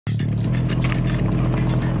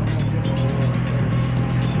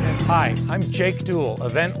Hi, I'm Jake Duell,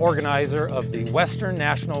 event organizer of the Western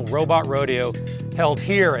National Robot Rodeo held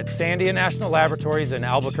here at Sandia National Laboratories in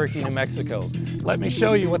Albuquerque, New Mexico. Let me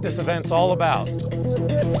show you what this event's all about.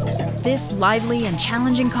 This lively and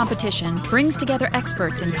challenging competition brings together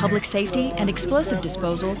experts in public safety and explosive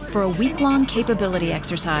disposal for a week-long capability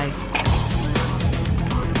exercise.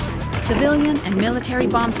 Civilian and military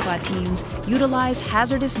bomb squad teams utilize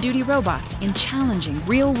hazardous duty robots in challenging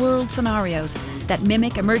real-world scenarios that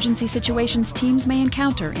mimic emergency situations teams may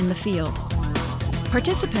encounter in the field.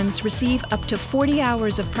 Participants receive up to 40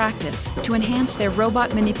 hours of practice to enhance their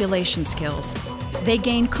robot manipulation skills. They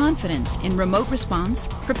gain confidence in remote response,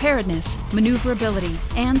 preparedness, maneuverability,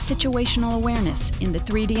 and situational awareness in the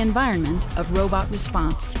 3D environment of robot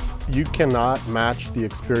response. You cannot match the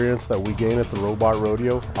experience that we gain at the Robot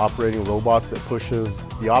Rodeo operating robots. It pushes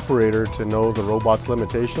the operator to know the robot's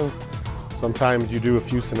limitations. Sometimes you do a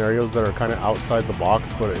few scenarios that are kind of outside the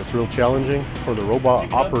box, but it's real challenging for the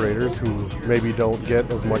robot operators who maybe don't get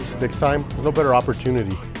as much stick time. There's no better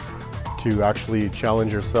opportunity to actually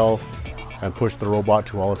challenge yourself and push the robot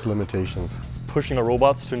to all its limitations. Pushing the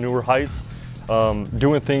robots to newer heights,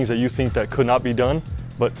 doing things that you think that could not be done,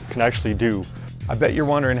 but can actually do. I bet you're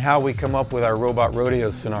wondering how we come up with our robot rodeo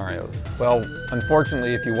scenarios. Well,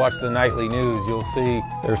 unfortunately, if you watch the nightly news, you'll see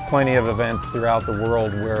there's plenty of events throughout the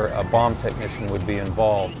world where a bomb technician would be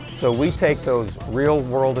involved. So we take those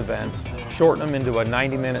real-world events, shorten them into a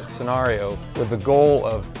 90-minute scenario with the goal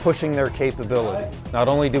of pushing their capability. Not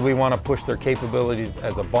only do we want to push their capabilities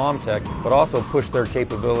as a bomb tech, but also push their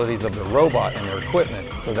capabilities of the robot and their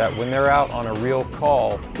equipment so that when they're out on a real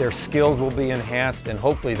call, their skills will be enhanced and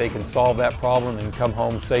hopefully they can solve that problem and come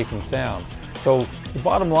home safe and sound. So the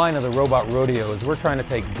bottom line of the Robot Rodeo is we're trying to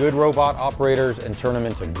take good robot operators and turn them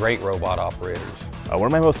into great robot operators. One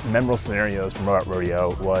of my most memorable scenarios from Robot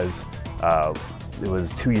Rodeo was, it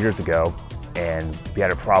was 2 years ago, and we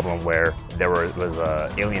had a problem where there was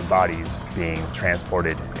alien bodies being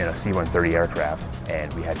transported in a C-130 aircraft,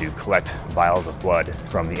 and we had to collect vials of blood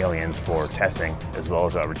from the aliens for testing, as well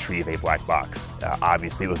as retrieve a black box.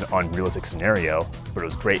 Obviously, it was an unrealistic scenario, but it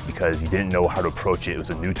was great because you didn't know how to approach it. It was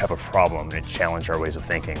a new type of problem, and it challenged our ways of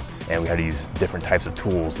thinking, and we had to use different types of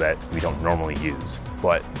tools that we don't normally use,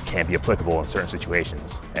 but can be applicable in certain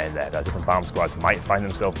situations, and that different bomb squads might find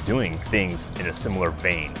themselves doing things in a similar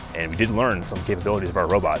vein. And we did learn some capabilities of our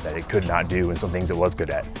robot that it could not do, and some things it was good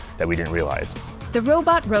at that we didn't realize. The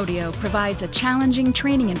Robot Rodeo provides a challenging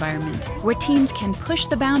training environment where teams can push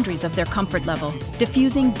the boundaries of their comfort level,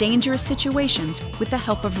 diffusing dangerous situations with the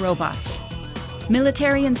help of robots.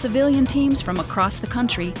 Military and civilian teams from across the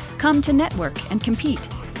country come to network and compete,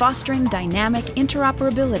 fostering dynamic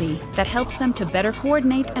interoperability that helps them to better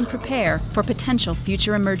coordinate and prepare for potential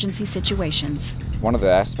future emergency situations. One of the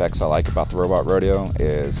aspects I like about the Robot Rodeo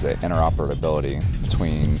is the interoperability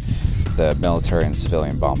between the military and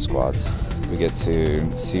civilian bomb squads. We get to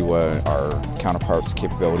see what our counterparts'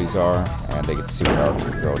 capabilities are, and they get to see what our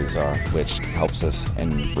capabilities are, which helps us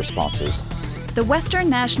in responses. The Western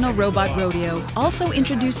National Robot Rodeo also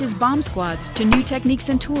introduces bomb squads to new techniques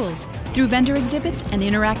and tools through vendor exhibits and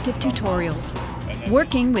interactive tutorials.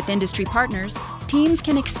 Working with industry partners, teams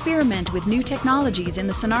can experiment with new technologies in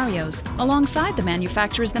the scenarios alongside the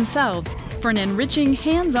manufacturers themselves for an enriching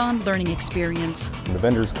hands-on learning experience. The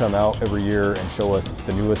vendors come out every year and show us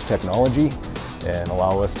the newest technology and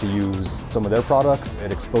allow us to use some of their products.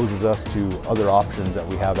 It exposes us to other options that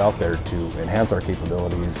we have out there to enhance our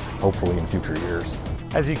capabilities, hopefully in future years.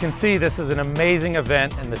 As you can see, this is an amazing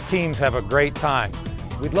event and the teams have a great time.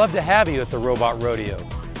 We'd love to have you at the Robot Rodeo.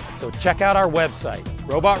 So check out our website,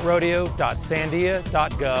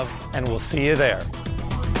 robotrodeo.sandia.gov, and we'll see you there.